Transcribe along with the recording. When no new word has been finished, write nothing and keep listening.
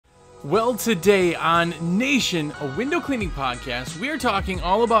Well, today on Nation, a window cleaning podcast, we are talking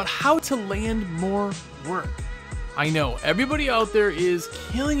all about how to land more work. I know everybody out there is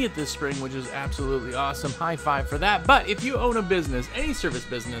killing it this spring, which is absolutely awesome. High five for that. But if you own a business, any service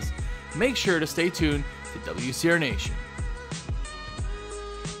business, make sure to stay tuned to WCR Nation.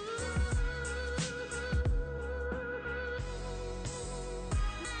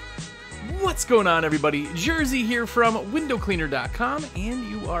 What's going on, everybody? Jersey here from windowcleaner.com, and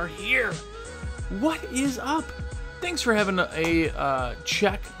you are here. What is up? Thanks for having a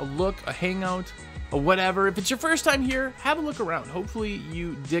check, a look, a hangout, a whatever. If it's your first time here, have a look around. Hopefully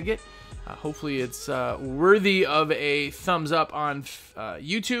you dig it. Hopefully it's worthy of a thumbs up on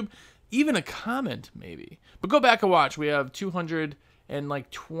YouTube, even a comment maybe. But go back and watch. We have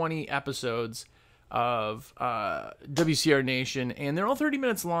 220 episodes of WCR Nation, and they're all 30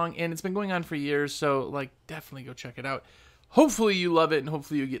 minutes long, and it's been going on for years, so definitely go check it out. Hopefully you love it, and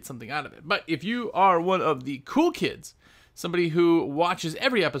hopefully you get something out of it. But if you are one of the cool kids, somebody who watches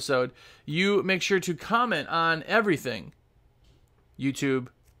every episode, you make sure to comment on everything YouTube,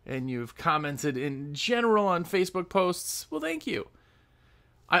 and you've commented in general on Facebook posts. Well, thank you.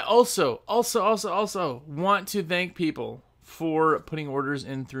 I also want to thank people for putting orders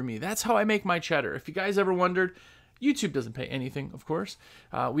in through me. That's how I make my cheddar. If you guys ever wondered, YouTube doesn't pay anything, of course.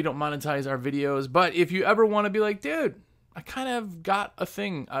 We don't monetize our videos, but if you ever want to be like, dude, I kind of got a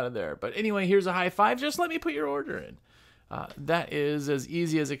thing out of there. But anyway, here's a high five. Just let me put your order in. That is as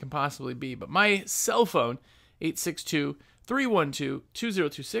easy as it can possibly be. But my cell phone,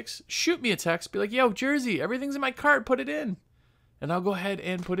 862-312-2026. Shoot me a text. Be like, yo, Jersey, everything's in my cart. Put it in. And I'll go ahead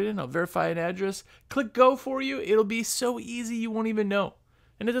and put it in. I'll verify an address. Click go for you. It'll be so easy you won't even know.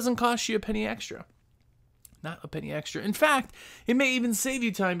 And it doesn't cost you a penny extra. Not a penny extra. In fact, it may even save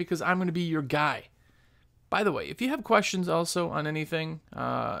you time because I'm going to be your guy. By the way, if you have questions also on anything,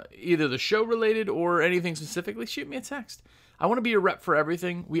 either the show related or anything specifically, shoot me a text. I want to be your rep for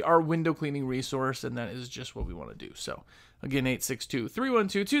everything. We are a window cleaning resource, and that is just what we want to do. So, again,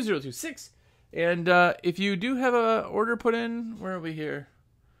 862-312-2026. And if you do have a order put in, where are we here?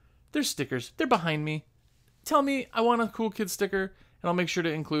 There's stickers. They're behind me. Tell me I want a cool kid sticker, and I'll make sure to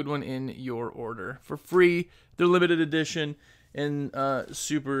include one in your order for free. They're limited edition and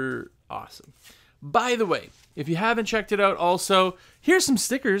super awesome. By the way, if you haven't checked it out also, here's some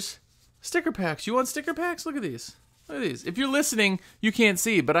stickers. Sticker packs. You want sticker packs? Look at these. Look at these. If you're listening, you can't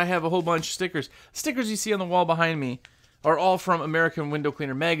see, but I have a whole bunch of stickers. Stickers you see on the wall behind me are all from American Window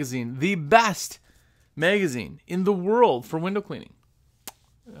Cleaner Magazine, the best magazine in the world for window cleaning.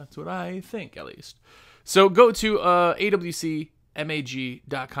 That's what I think, at least. So go to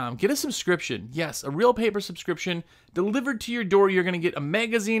awcmag.com. Get a subscription. Yes, a real paper subscription delivered to your door. You're going to get a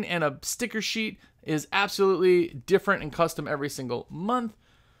magazine and a sticker sheet. It is absolutely different and custom every single month.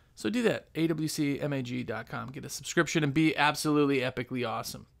 So do that, awcmag.com. Get a subscription and be absolutely epically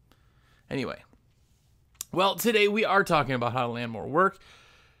awesome. Anyway. Well, today we are talking about how to land more work.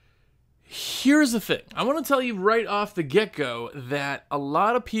 Here's the thing. I want to tell you right off the get-go that a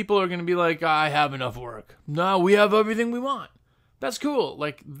lot of people are going to be like, I have enough work. No, we have everything we want. That's cool.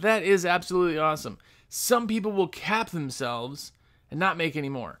 That is absolutely awesome. Some people will cap themselves and not make any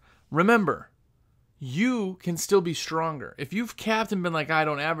more. Remember, you can still be stronger. If you've capped and been like, I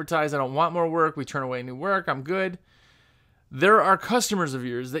don't advertise, I don't want more work, we turn away new work, I'm good. There are customers of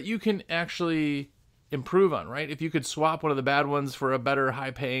yours that you can actually improve on, right? If you could swap one of the bad ones for a better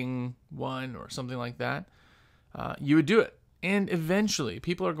high-paying one or something like that, you would do it. And eventually,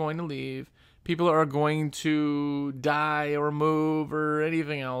 people are going to leave. People are going to die or move or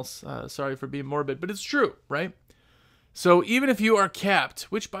anything else. Sorry for being morbid, but it's true, right? So even if you are capped,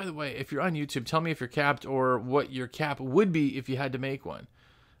 which, by the way, if you're on YouTube, tell me if you're capped or what your cap would be if you had to make one.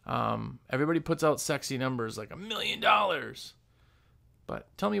 Everybody puts out sexy numbers like $1 million.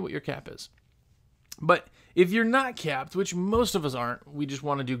 But tell me what your cap is. But if you're not capped, which most of us aren't, we just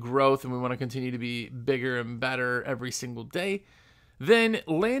want to do growth and we want to continue to be bigger and better every single day, then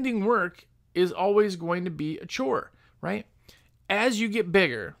landing work is always going to be a chore, right? As you get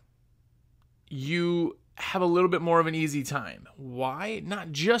bigger, you have a little bit more of an easy time. Why?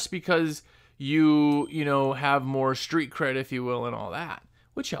 Not just because you have more street cred, if you will, and all that,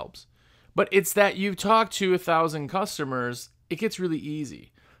 which helps. But it's that you've talked to 1,000 customers, it gets really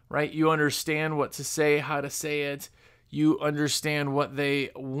easy. Right? You understand what to say, how to say it. You understand what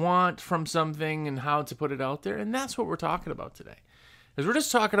they want from something and how to put it out there. And that's what we're talking about today. Is we're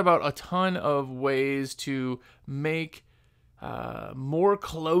just talking about a ton of ways to make more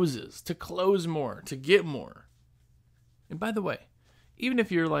closes, to close more, to get more. And by the way, even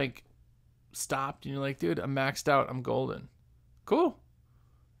if you're stopped and you're like, dude, I'm maxed out, I'm golden. Cool.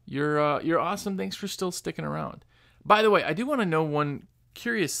 You're awesome. Thanks for still sticking around. By the way, I do want to know one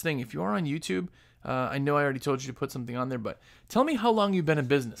curious thing. If you are on YouTube, I know I already told you to put something on there, but tell me how long you've been in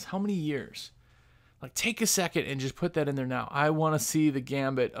business. How many years? Like, take a second and just put that in there now. I want to see the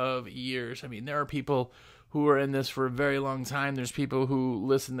gambit of years. I mean, there are people who are in this for a very long time. There's people who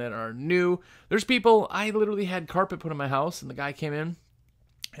listen that are new. There's people, I literally had carpet put in my house, and the guy came in,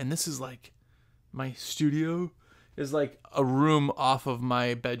 and this is like, my studio is like a room off of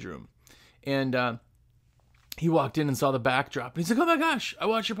my bedroom. And he walked in and saw the backdrop, and he's like, oh my gosh, I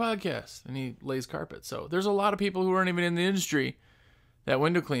watch your podcast. And he lays carpet. So there's a lot of people who aren't even in the industry that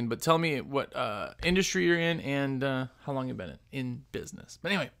window clean. But tell me what industry you're in and how long you've been in business.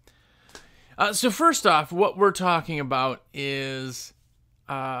 But anyway, so first off, what we're talking about is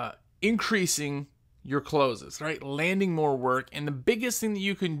increasing your closes, right? Landing more work. And the biggest thing that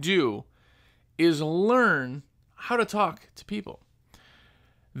you can do is learn how to talk to people.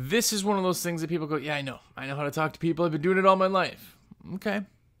 This is one of those things that people go, yeah, I know how to talk to people. I've been doing it all my life. Okay.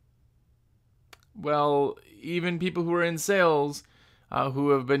 Well, even people who are in sales, who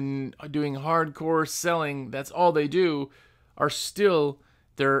have been doing hardcore selling, that's all they do, are still,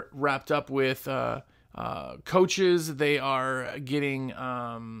 they're wrapped up with coaches. They are getting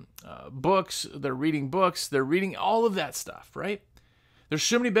books. They're reading all of that stuff, right? There's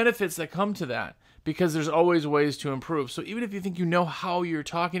so many benefits that come to that because there's always ways to improve. So even if you think you know how you're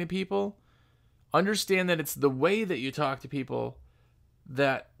talking to people, understand that it's the way that you talk to people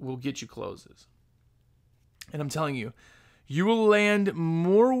that will get you closes. And I'm telling you, you will land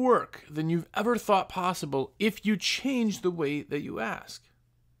more work than you've ever thought possible if you change the way that you ask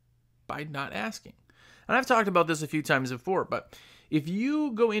by not asking. And I've talked about this a few times before, but if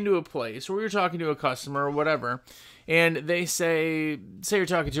you go into a place where you're talking to a customer or whatever, and they say you're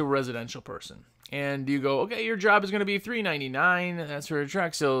talking to a residential person, and you go, okay, your job is going to be $3.99. That's for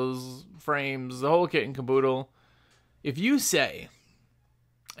track sales, frames, the whole kit and caboodle. If you say,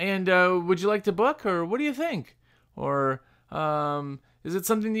 and would you like to book, or what do you think? Or is it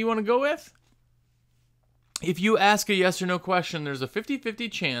something that you want to go with? If you ask a yes or no question, there's a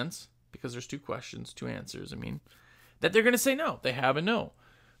 50-50 chance, because there's two questions, two answers, that they're going to say no. They have a no.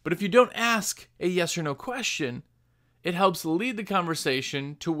 But if you don't ask a yes or no question, it helps lead the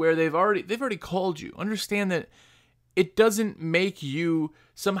conversation to where they've already called you. Understand that it doesn't make you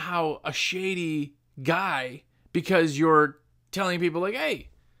somehow a shady guy because you're telling people like, hey,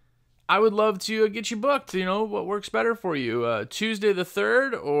 I would love to get you booked. What works better for you? Tuesday the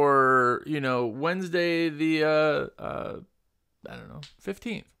 3rd or, Wednesday the,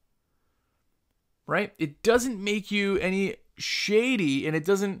 15th. Right? It doesn't make you any shady,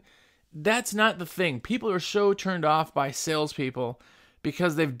 and that's not the thing. People are so turned off by salespeople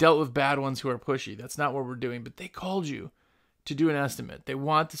because they've dealt with bad ones who are pushy. That's not what we're doing, but they called you to do an estimate. They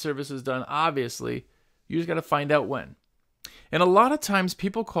want the services done, obviously. You just got to find out when. And a lot of times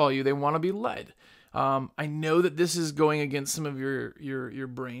people call you, they want to be led. I know that this is going against some of your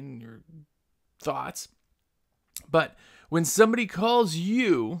brain, your thoughts, but when somebody calls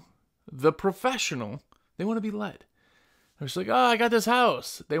you, the professional, they want to be led. They're just like, oh, I got this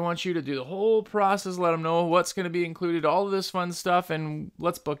house. They want you to do the whole process, let them know what's going to be included, all of this fun stuff, and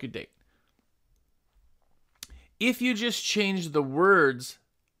let's book a date. If you just change the words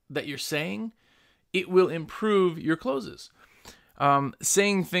that you're saying, it will improve your closes.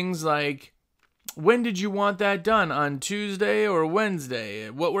 Saying things like, when did you want that done? On Tuesday or Wednesday?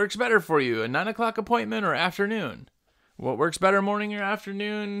 What works better for you? A 9 o'clock appointment or afternoon? What works better, morning or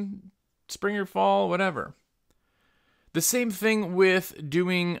afternoon, spring or fall, whatever. The same thing with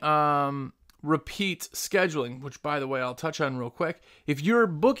doing repeat scheduling, which, by the way, I'll touch on real quick. If you're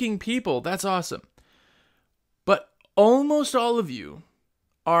booking people, that's awesome. But almost all of you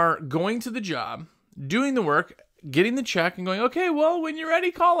are going to the job, doing the work, getting the check, and going, okay, well, when you're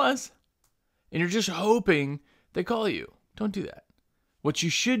ready, call us. And you're just hoping they call you. Don't do that. What you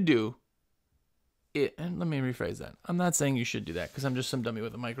should do, and let me rephrase that. I'm not saying you should do that because I'm just some dummy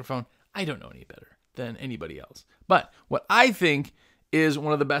with a microphone. I don't know any better than anybody else. But what I think is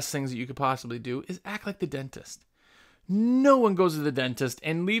one of the best things that you could possibly do is act like the dentist. No one goes to the dentist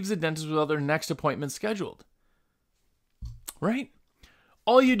and leaves the dentist without their next appointment scheduled. Right?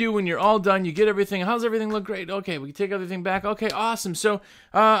 All you do when you're all done, you get everything. How's everything look? Great. Okay, we can take everything back. Okay, awesome. So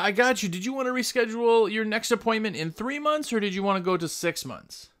I got you. Did you want to reschedule your next appointment in 3 months, or did you want to go to 6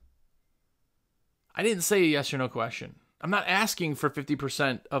 months? I didn't say a yes or no question. I'm not asking for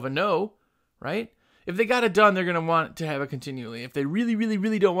 50% of a no, right? If they got it done, they're going to want to have it continually. If they really, really,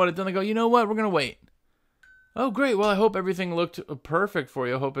 really don't want it done, they go, you know what? We're going to wait. Oh, great. Well, I hope everything looked perfect for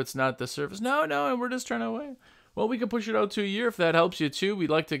you. I hope it's not the surface. No, we're just trying to wait. Well, we could push it out to a year if that helps you too. We'd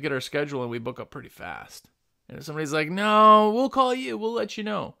like to get our schedule and we book up pretty fast. And if somebody's like, no, we'll call you, we'll let you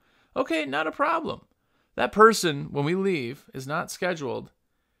know. Okay, not a problem. That person, when we leave, is not scheduled.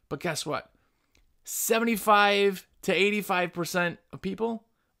 But guess what? 75 to 85% of people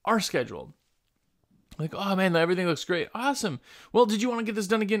are scheduled. Like, oh man, everything looks great. Awesome. Well, did you want to get this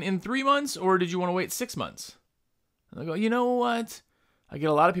done again in 3 months or did you want to wait 6 months? And I go, you know what? I get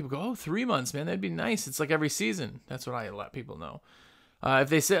a lot of people go, oh, 3 months, man, that'd be nice. It's like every season. That's what I let people know. If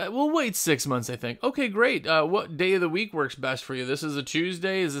they say, we'll wait 6 months, I think, okay, great. What day of the week works best for you? This is a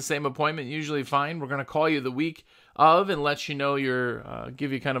Tuesday. Is the same appointment usually fine? We're going to call you the week of and let you know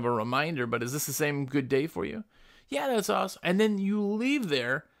give you kind of a reminder, but is this the same good day for you? Yeah, that's awesome. And then you leave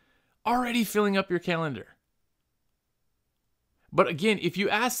there already filling up your calendar. But again, if you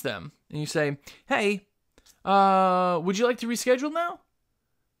ask them and you say, hey, would you like to reschedule now?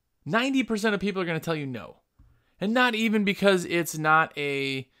 90% of people are going to tell you no. And not even because it's not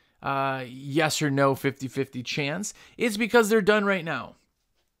a yes or no 50-50 chance. It's because they're done right now.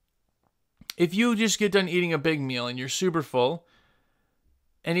 If you just get done eating a big meal and you're super full,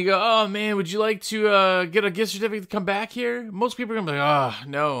 and you go, oh man, would you like to get a gift certificate to come back here? Most people are going to be like, oh,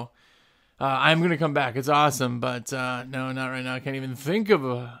 no. I'm going to come back. It's awesome, but no, not right now. I can't even think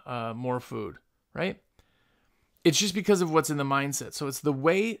of more food, right? It's just because of what's in the mindset. So it's the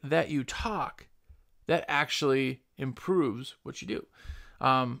way that you talk that actually improves what you do.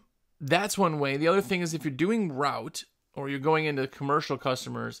 That's one way. The other thing is if you're doing route or you're going into commercial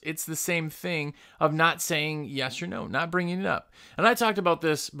customers, it's the same thing of not saying yes or no, not bringing it up. And I talked about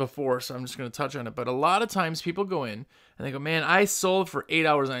this before, so I'm just going to touch on it. But a lot of times people go in and they go, man, I sold for 8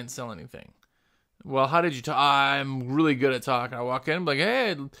 hours. I didn't sell anything. Well, how did you talk? I'm really good at talking. I walk in, I'm like,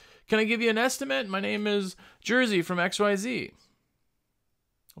 hey, can I give you an estimate? My name is Jersey from XYZ.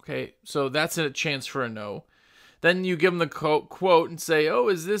 Okay, so that's a chance for a no. Then you give them the quote and say, oh,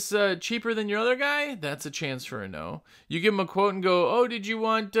 is this cheaper than your other guy? That's a chance for a no. You give them a quote and go, oh, did you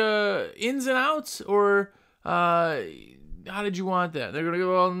want ins and outs? Or how did you want that? They're going to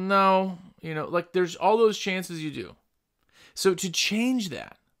go, well, no. Like there's all those chances you do. So to change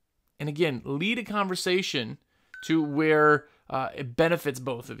that, and again, lead a conversation to where it benefits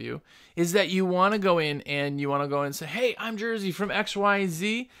both of you, is that you want to go in and say, hey, I'm Jersey from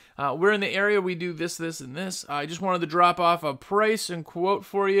XYZ. We're in the area. We do this, this, and this. I just wanted to drop off a price and quote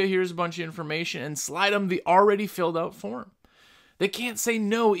for you. Here's a bunch of information, and slide them the already filled out form. They can't say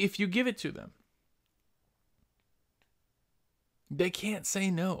no if you give it to them. They can't say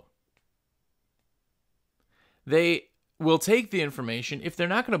no. They will take the information. If they're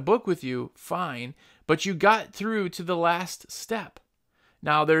not going to book with you, fine, but you got through to the last step.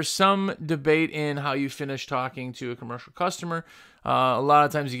 Now, there's some debate in how you finish talking to a commercial customer. A lot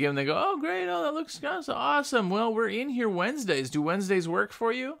of times you give them, they go, oh, great, oh, that looks awesome. Well, we're in here Wednesdays. Do Wednesdays work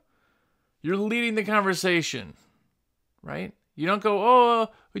for you? You're leading the conversation, right? You don't go, oh,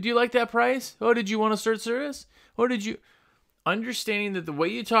 would you like that price? Oh, did you want to start service? Or did you... Understanding that the way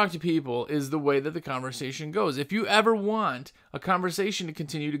you talk to people is the way that the conversation goes. If you ever want a conversation to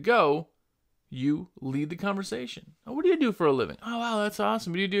continue to go, you lead the conversation. Oh, what do you do for a living? Oh, wow, that's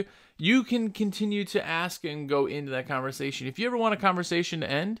awesome. What do you do? You can continue to ask and go into that conversation. If you ever want a conversation to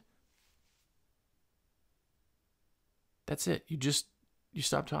end, that's it. You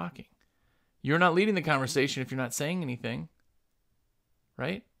stop talking. You're not leading the conversation if you're not saying anything,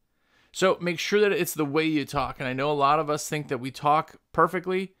 right? So make sure that it's the way you talk. And I know a lot of us think that we talk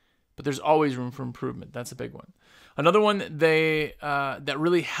perfectly, but there's always room for improvement. That's a big one. Another one that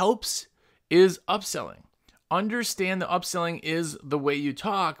really helps is upselling. Understand that upselling is the way you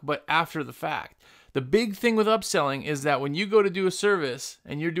talk, but after the fact. The big thing with upselling is that when you go to do a service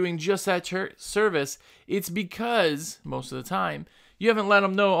and you're doing just that service, it's because, most of the time, you haven't let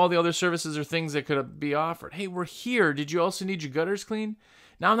them know all the other services or things that could be offered. Hey, we're here. Did you also need your gutters cleaned?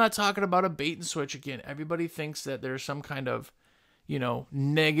 Now, I'm not talking about a bait and switch again. Everybody thinks that there's some kind of,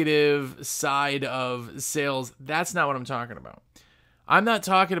 negative side of sales. That's not what I'm talking about. I'm not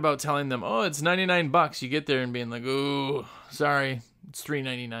talking about telling them, oh, it's $99. You get there and being like, oh, sorry, it's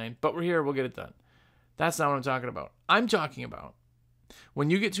 $3.99, but we're here. We'll get it done. That's not what I'm talking about. I'm talking about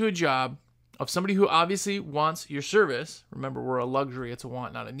when you get to a job of somebody who obviously wants your service. Remember, we're a luxury. It's a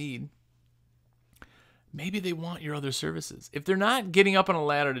want, not a need. Maybe they want your other services. If they're not getting up on a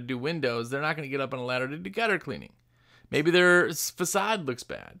ladder to do windows, they're not going to get up on a ladder to do gutter cleaning. Maybe their facade looks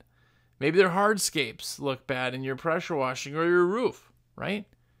bad. Maybe their hardscapes look bad in your pressure washing or your roof, right?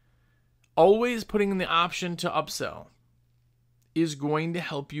 Always putting in the option to upsell is going to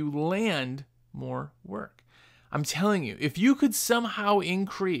help you land more work. I'm telling you, if you could somehow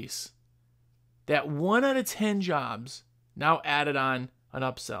increase that 1 out of 10 jobs now added on an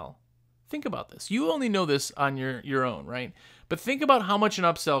upsell. Think about this. You only know this on your own, right? But think about how much an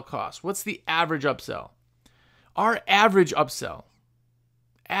upsell costs. What's the average upsell? Our average upsell,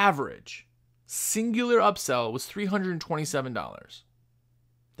 singular upsell was $327.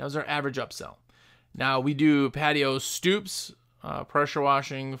 That was our average upsell. Now we do patio stoops, pressure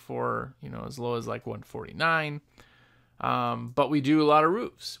washing for, as low as like $149. But we do a lot of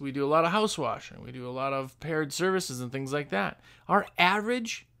roofs. We do a lot of house washing. We do a lot of paired services and things like that. Our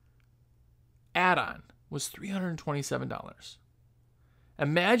average add-on was $327.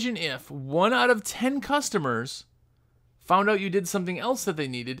 Imagine if 1 out of 10 customers found out you did something else that they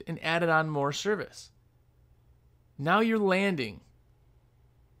needed and added on more service. Now you're landing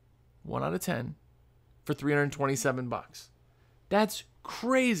 1 out of 10 for $327. That's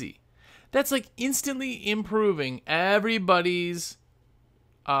crazy. That's like instantly improving everybody's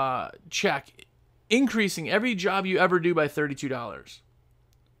check, increasing every job you ever do by $32.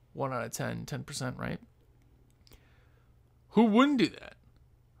 1 out of 10, 10%, right? Who wouldn't do that?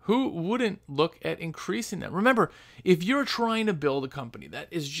 Who wouldn't look at increasing that? Remember, if you're trying to build a company that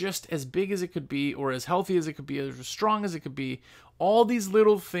is just as big as it could be, or as healthy as it could be, as strong as it could be, all these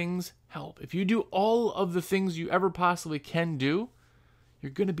little things help. If you do all of the things you ever possibly can do,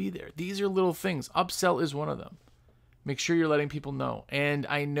 you're going to be there. These are little things. Upsell is one of them. Make sure you're letting people know. And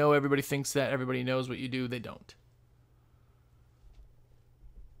I know everybody thinks that everybody knows what you do. They don't.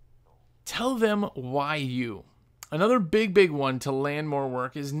 Tell them why you. Another big one to land more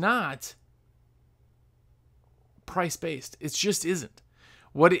work is not price-based. It just isn't.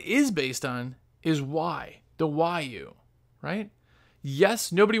 What it is based on is why. The why you, right?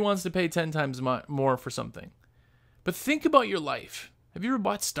 Yes, nobody wants to pay 10 times more for something. But think about your life. Have you ever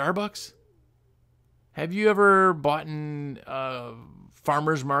bought Starbucks? Have you ever bought in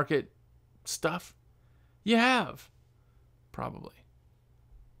farmer's market stuff? You have. Probably.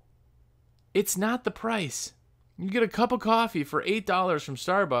 It's not the price. You get a cup of coffee for $8 from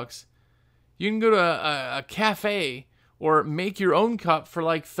Starbucks. You can go to a cafe or make your own cup for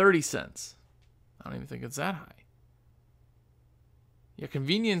like 30 cents. I don't even think it's that high. Yeah,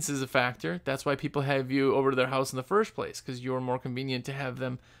 convenience is a factor. That's why people have you over to their house in the first place, because you're more convenient to have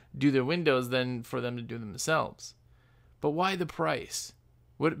them do their windows than for them to do them themselves. But why the price?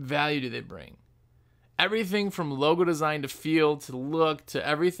 What value do they bring? Everything from logo design to feel to look to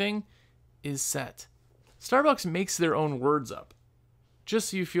everything is set. Starbucks makes their own words up, just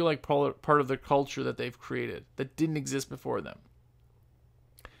so you feel like part of the culture that they've created that didn't exist before them.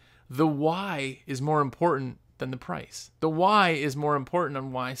 The why is more important than the price. The why is more important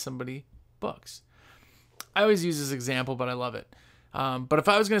on why somebody books. I always use this example, but I love it. But if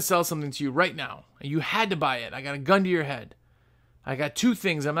I was going to sell something to you right now, and you had to buy it, I got a gun to your head. I got 2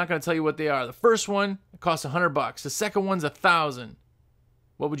 things. I'm not going to tell you what they are. The first one, it costs $100. The second one's $1,000.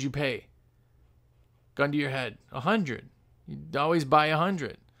 What would you pay? Gun to your head, 100. You'd always buy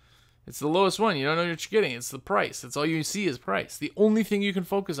 100. It's the lowest one. You don't know what you're getting. It's the price. That's all you see is price. The only thing you can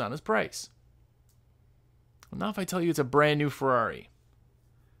focus on is price. Well, now if I tell you it's a brand new Ferrari.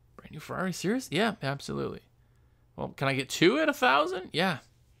 Brand new Ferrari? Serious? Yeah, absolutely. Well, can I get 2 at 1,000? Yeah.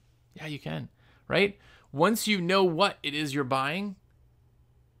 Yeah, you can. Right? Once you know what it is you're buying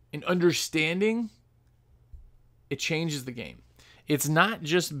and understanding, it changes the game. It's not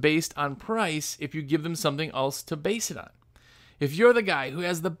just based on price if you give them something else to base it on. If you're the guy who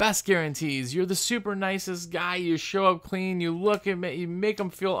has the best guarantees, you're the super nicest guy, you show up clean, you look at me, you make them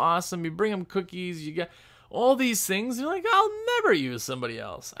feel awesome, you bring them cookies, you get all these things, you're like, I'll never use somebody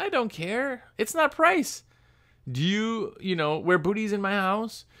else. I don't care. It's not price. Do you, wear booties in my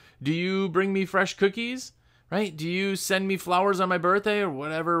house? Do you bring me fresh cookies? Right? Do you send me flowers on my birthday or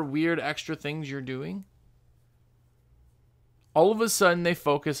whatever weird extra things you're doing? All of a sudden, they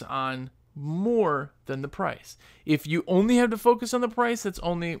focus on more than the price. If you only have to focus on the price, that's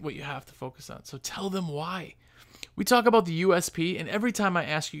only what you have to focus on. So tell them why. We talk about the USP, and every time I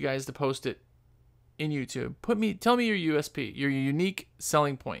ask you guys to post it in YouTube, tell me your USP, your unique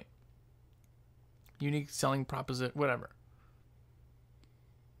selling point, unique selling proposition, whatever.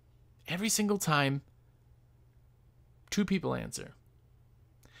 Every single time, 2 people answer.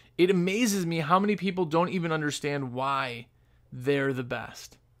 It amazes me how many people don't even understand why they're the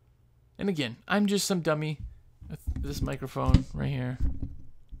best. And again, I'm just some dummy with this microphone right here.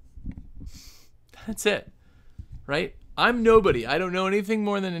 That's it, right? I'm nobody. I don't know anything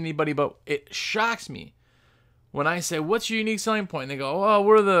more than anybody, but it shocks me when I say, what's your unique selling point? And they go, oh,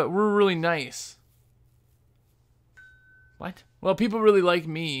 we're really nice. What? Well, people really like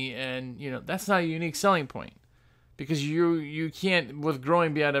me, and that's not a unique selling point. because you can't, with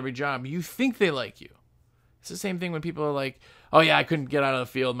growing beyond every job, you think they like you. It's the same thing when people are like, oh yeah, I couldn't get out of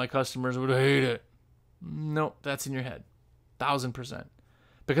the field. My customers would hate it. Nope, that's in your head. 1000%.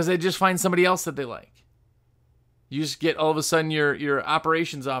 Because they just find somebody else that they like. You just get all of a sudden your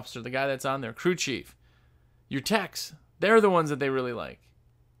operations officer, the guy that's on there, crew chief, your techs, they're the ones that they really like.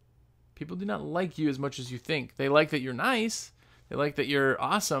 People do not like you as much as you think. They like that you're nice. They like that you're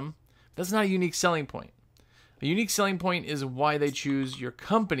awesome. That's not a unique selling point. A unique selling point is why they choose your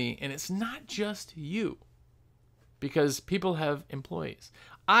company, and it's not just you. Because people have employees.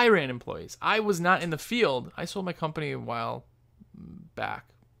 I ran employees. I was not in the field. I sold my company a while back.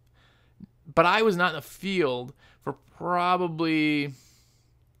 But I was not in the field for probably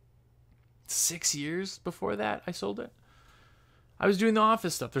 6 years before that I sold it. I was doing the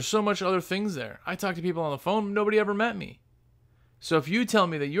office stuff. There's so much other things there. I talked to people on the phone. Nobody ever met me. So if you tell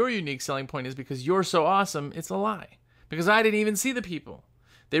me that your unique selling point is because you're so awesome, it's a lie. Because I didn't even see the people.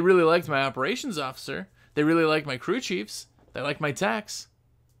 They really liked my operations officer. They really like my crew chiefs. They like my techs.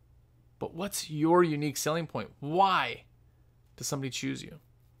 But what's your unique selling point? Why does somebody choose you?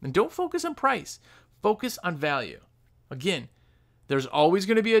 And don't focus on price. Focus on value. Again, there's always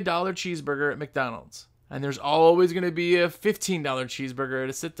going to be a $1 cheeseburger at McDonald's. And there's always going to be a $15 cheeseburger at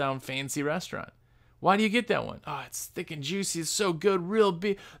a sit-down fancy restaurant. Why do you get that one? Oh, it's thick and juicy. It's so good. Real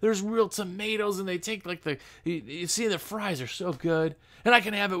big. There's real tomatoes, and they take like you see the fries are so good. And I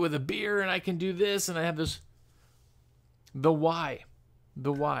can have it with a beer, and I can do this, and I have this. The why.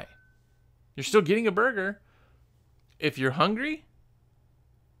 The why. You're still getting a burger. If you're hungry,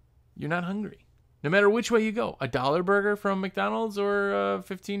 you're not hungry. No matter which way you go. $1 burger from McDonald's or a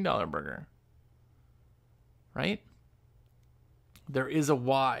 $15 burger. Right? There is a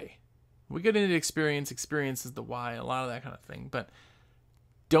why. We get into experience. Experience is the why, a lot of that kind of thing. But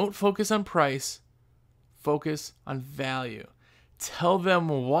don't focus on price. Focus on value. Tell them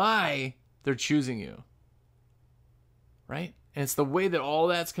why they're choosing you. Right? And it's the way that all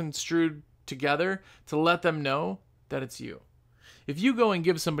that's construed together to let them know that it's you. If you go and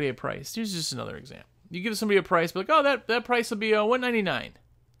give somebody a price, here's just another example. You give somebody a price, be like, oh, that price will be $199.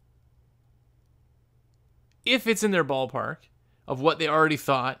 If it's in their ballpark of what they already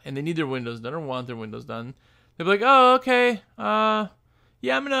thought, and they need their windows done or want their windows done, they'll be like, oh, okay,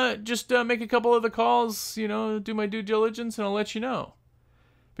 yeah, I'm going to just make a couple of the calls, do my due diligence, and I'll let you know.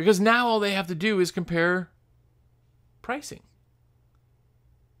 Because now all they have to do is compare pricing.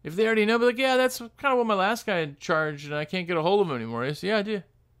 If they already know, be like, yeah, that's kind of what my last guy charged, and I can't get a hold of him anymore. I say, yeah, I do.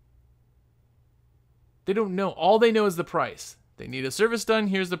 They don't know. All they know is the price. They need a service done,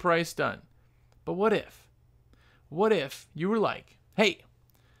 here's the price done. But what if? What if you were like, hey,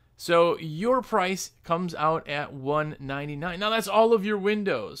 so your price comes out at $199. Now that's all of your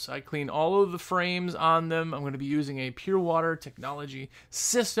windows. I clean all of the frames on them. I'm going to be using a pure water technology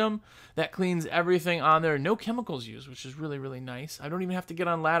system that cleans everything on there. No chemicals used, which is really, really nice. I don't even have to get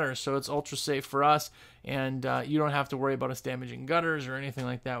on ladders, so it's ultra safe for us. And you don't have to worry about us damaging gutters or anything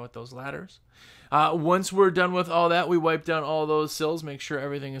like that with those ladders. Once we're done with all that, we wipe down all those sills, make sure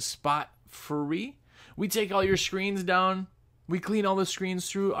everything is spot free. We take all your screens down. We clean all the screens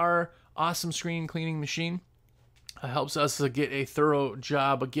through our awesome screen cleaning machine. It helps us to get a thorough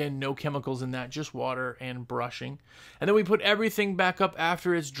job. Again, no chemicals in that, just water and brushing. And then we put everything back up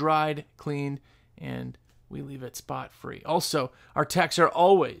after it's dried, cleaned, and we leave it spot free. Also, our techs are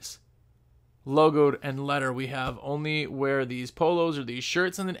always logoed and letter. We have only wear these polos or these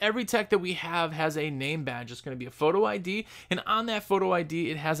shirts, and then every tech that we have has a name badge. It's going to be a photo ID, and on that photo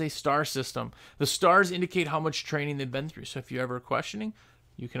ID it has a star system. The stars indicate how much training they've been through, so if you're ever questioning,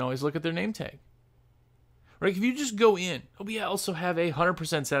 you can always look at their name tag. Right? If you just go in, we also have a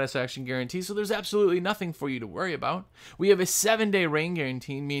 100% satisfaction guarantee, so there's absolutely nothing for you to worry about. We have a 7-day rain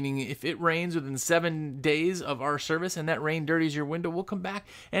guarantee, meaning if it rains within 7 days of our service and that rain dirties your window, we'll come back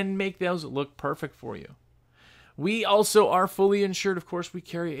and make those look perfect for you. We also are fully insured. Of course, we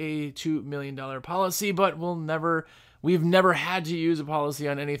carry a $2 million policy, but we've never had to use a policy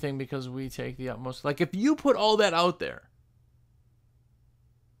on anything because we take the utmost. Like if you put all that out there,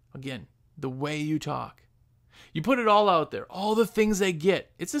 again, the way you talk, you put it all out there, all the things they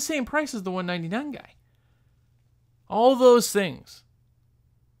get. It's the same price as the $199 guy. All those things.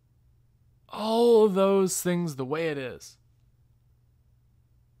 All those things the way it is.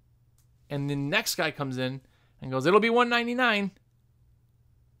 And the next guy comes in and goes, it'll be $199.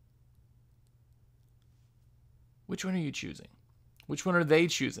 Which one are you choosing? Which one are they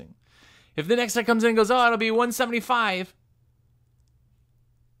choosing? If the next guy comes in and goes, oh, it'll be $175.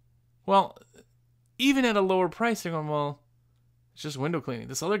 Well, even at a lower price, they're going, well, It's just window cleaning.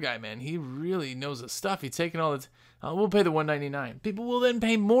 This other guy, man, he really knows his stuff. He's taking all the... we'll pay the $199. People will then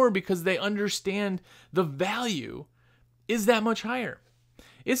pay more because they understand the value is that much higher.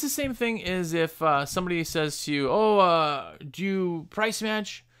 It's the same thing as if somebody says to you, do you price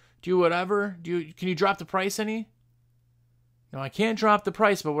match? Do you whatever? Can you drop the price any? No, I can't drop the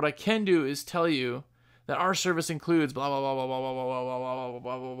price, but what I can do is tell you that our service includes blah, blah, blah, blah, blah, blah, blah, blah, blah, blah,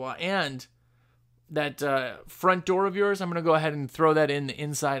 blah, blah, blah, and that front door of yours, I'm going to go ahead and throw that in the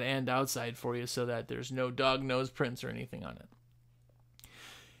inside and outside for you so that there's no dog nose prints or anything on it.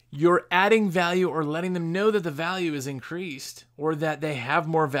 You're adding value or letting them know that the value is increased or that they have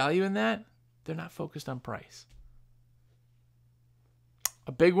more value in that. They're not focused on price.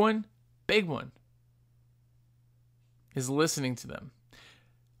 A big one, is listening to them.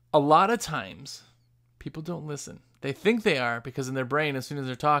 A lot of times, people don't listen. They think they are because in their brain, as soon as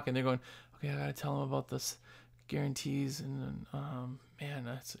they're talking, they're going, okay, I got to tell them about this guarantees. And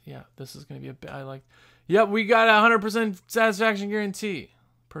this is going to be we got a 100% satisfaction guarantee.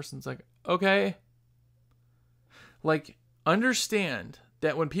 Person's like, okay. Like, understand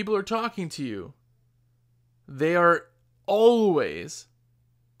that when people are talking to you, they are always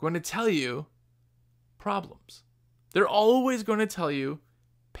going to tell you problems. They're always going to tell you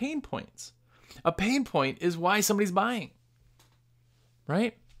pain points. A pain point is why somebody's buying,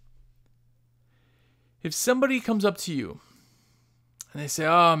 right? If somebody comes up to you and they say,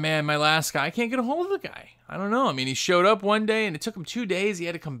 oh man, my last guy, I can't get a hold of the guy. I don't know. I mean, he showed up one day and it took him 2 days. He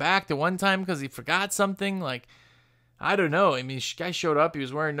had to come back the one time because he forgot something. Like, I don't know. I mean, guy showed up. He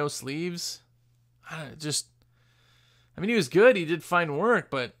was wearing no sleeves. He was good. He did fine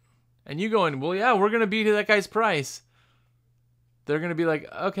work, and you going, well, yeah, we're going to beat that guy's price. They're going to be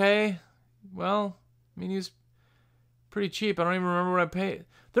like, okay, well, he was pretty cheap. I don't even remember what I paid.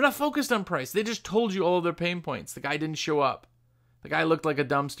 They're not focused on price. They just told you all of their pain points. The guy didn't show up. The guy looked like a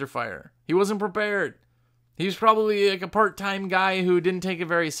dumpster fire. He wasn't prepared. He was probably like a part-time guy who didn't take it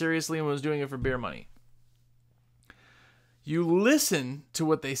very seriously and was doing it for beer money. You listen to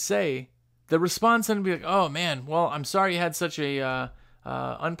what they say. The response then would be like, oh man, well, I'm sorry you had such a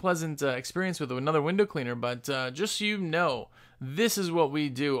unpleasant experience with another window cleaner, but just so you know, this is what we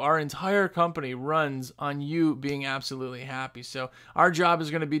do. Our entire company runs on you being absolutely happy. So our job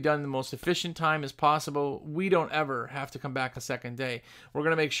is going to be done in the most efficient time as possible. We don't ever have to come back a second day. We're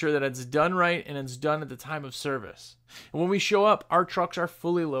going to make sure that it's done right and it's done at the time of service. And when we show up, our trucks are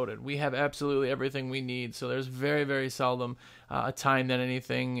fully loaded. We have absolutely everything we need. So there's very, very seldom a time that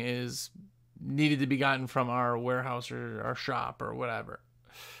anything is needed to be gotten from our warehouse or our shop or whatever.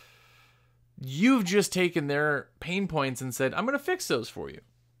 You've just taken their pain points and said, I'm going to fix those for you.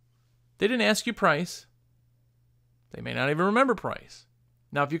 They didn't ask you price. They may not even remember price.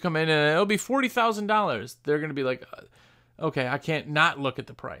 Now, if you come in and it'll be $40,000, they're going to be like, okay, I can't not look at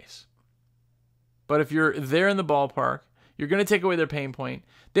the price. But if you're there in the ballpark, you're going to take away their pain point.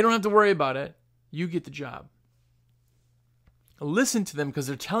 They don't have to worry about it. You get the job. Listen to them because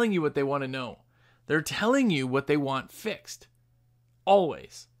they're telling you what they want to know. They're telling you what they want fixed.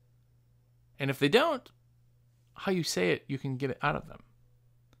 Always. And if they don't, how you say it, you can get it out of them.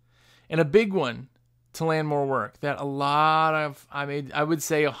 And a big one to land more work that I would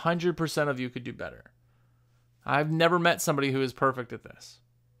say 100% of you could do better. I've never met somebody who is perfect at this.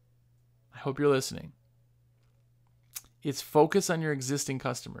 I hope you're listening. It's focus on your existing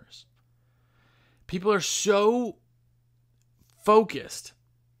customers. People are so focused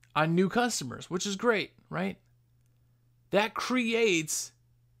on new customers, which is great, right? That creates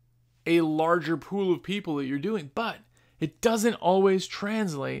a larger pool of people that you're doing, but it doesn't always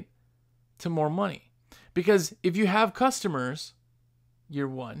translate to more money. Because if you have customers, year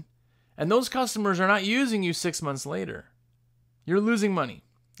one, and those customers are not using you 6 months later, you're losing money.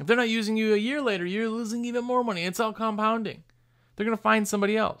 If they're not using you a year later, you're losing even more money. It's all compounding. They're going to find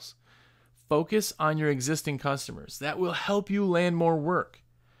somebody else. Focus on your existing customers. That will help you land more work.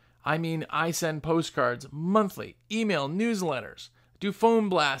 I send postcards monthly, email newsletters, do phone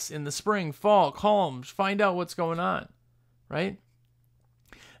blasts in the spring, fall, call them, find out what's going on, right?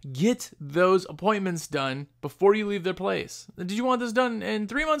 Get those appointments done before you leave their place. Did you want this done in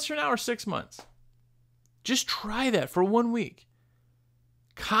 3 months from now or 6 months? Just try that for 1 week.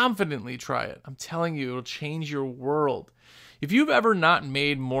 Confidently try it. I'm telling you, it'll change your world. If you've ever not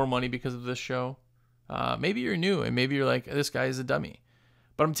made more money because of this show, maybe you're new and maybe you're like, this guy is a dummy.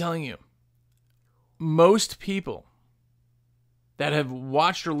 But I'm telling you, most people that have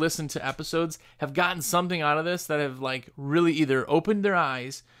watched or listened to episodes have gotten something out of this that have really either opened their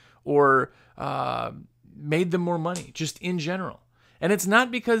eyes or made them more money, just in general. And it's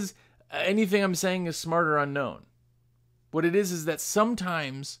not because anything I'm saying is smart or unknown. What it is that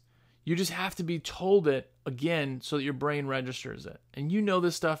sometimes you just have to be told it again so that your brain registers it. And you know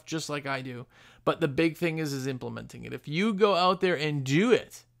this stuff just like I do. But the big thing is implementing it. If you go out there and do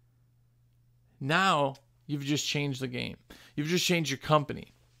it, now you've just changed the game. You've just changed your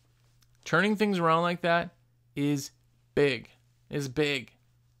company. Turning things around like that is big. Is big.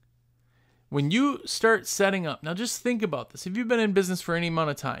 When you start setting up, now just think about this. If you've been in business for any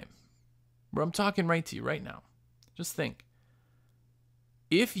amount of time, where I'm talking right to you right now, just think.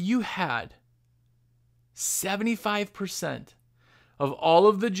 If you had 75% of all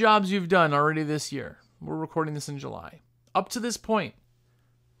of the jobs you've done already this year, we're recording this in July, up to this point,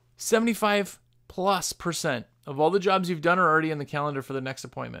 75+% of all the jobs you've done are already in the calendar for the next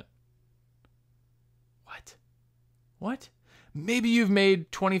appointment. What? Maybe you've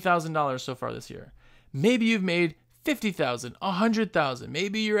made $20,000 so far this year. Maybe you've made $50,000, $100,000.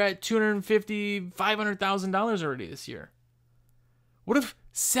 Maybe you're at $250,000, $500,000 already this year. What if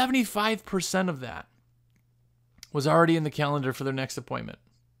 75% of that was already in the calendar for their next appointment?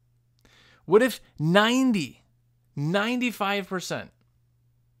 What if 95%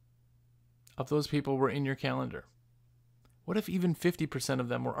 of those people were in your calendar? What if even 50% of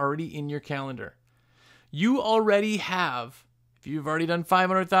them were already in your calendar? You already have, if you've already done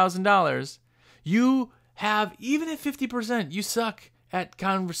 $500,000, you have, even at 50%, you suck at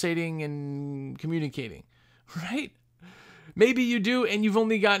conversating and communicating, right? Maybe you do, and you've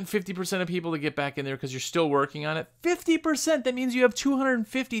only gotten 50% of people to get back in there because you're still working on it. 50%, that means you have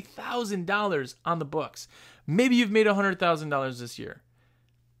 $250,000 on the books. Maybe you've made $100,000 this year.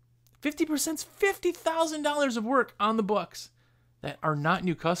 50% is $50,000 of work on the books that are not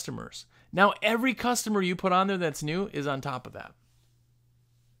new customers. Now, every customer you put on there that's new is on top of that.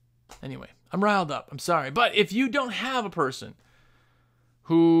 Anyway, I'm riled up. I'm sorry. But if you don't have a person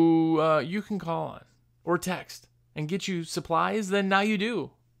who you can call on or text and get you supplies, then now you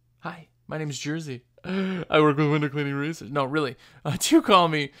do. Hi, my name is Jersey. I work with window cleaning research. No, really. Do call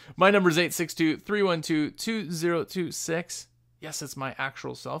me. My number is 862-312-2026. Yes, it's my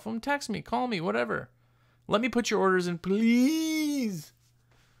actual cell phone. Text me, call me, whatever. Let me put your orders in, please.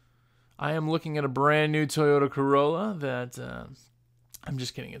 I am looking at a brand new Toyota Corolla that, I'm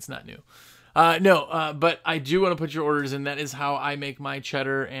just kidding, it's not new. But I do want to put your orders in. That is how I make my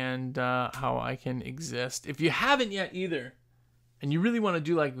cheddar and how I can exist. If you haven't yet either, and you really want to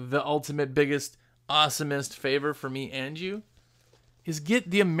do like the ultimate, biggest, awesomest favor for me and you, is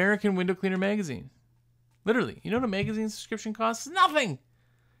get the American Window Cleaner magazine. Literally, you know what a magazine subscription costs? Nothing.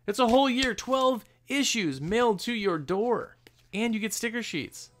 It's a whole year, 12 issues mailed to your door, and you get sticker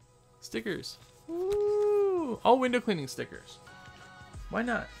sheets. Stickers. Woo! All window cleaning stickers. Why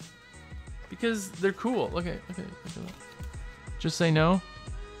not? Because they're cool. Look at that. Just say no.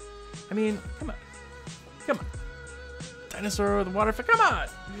 I mean, come on. Dinosaur with a water. Come on.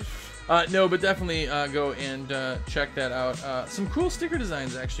 No, but definitely go and check that out. Some cool sticker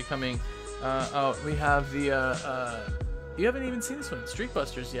designs actually coming out. We have the you haven't even seen this one, Streak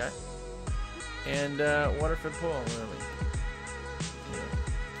Busters yet, and Waterford Pool. Where are we?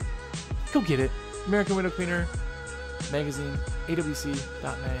 Go get it. American Window Cleaner magazine,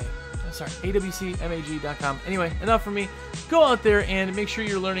 awcmag.com. Anyway, enough for me. Go out there and make sure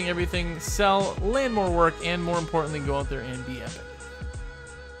you're learning everything. Sell, land more work, and more importantly, go out there and be epic.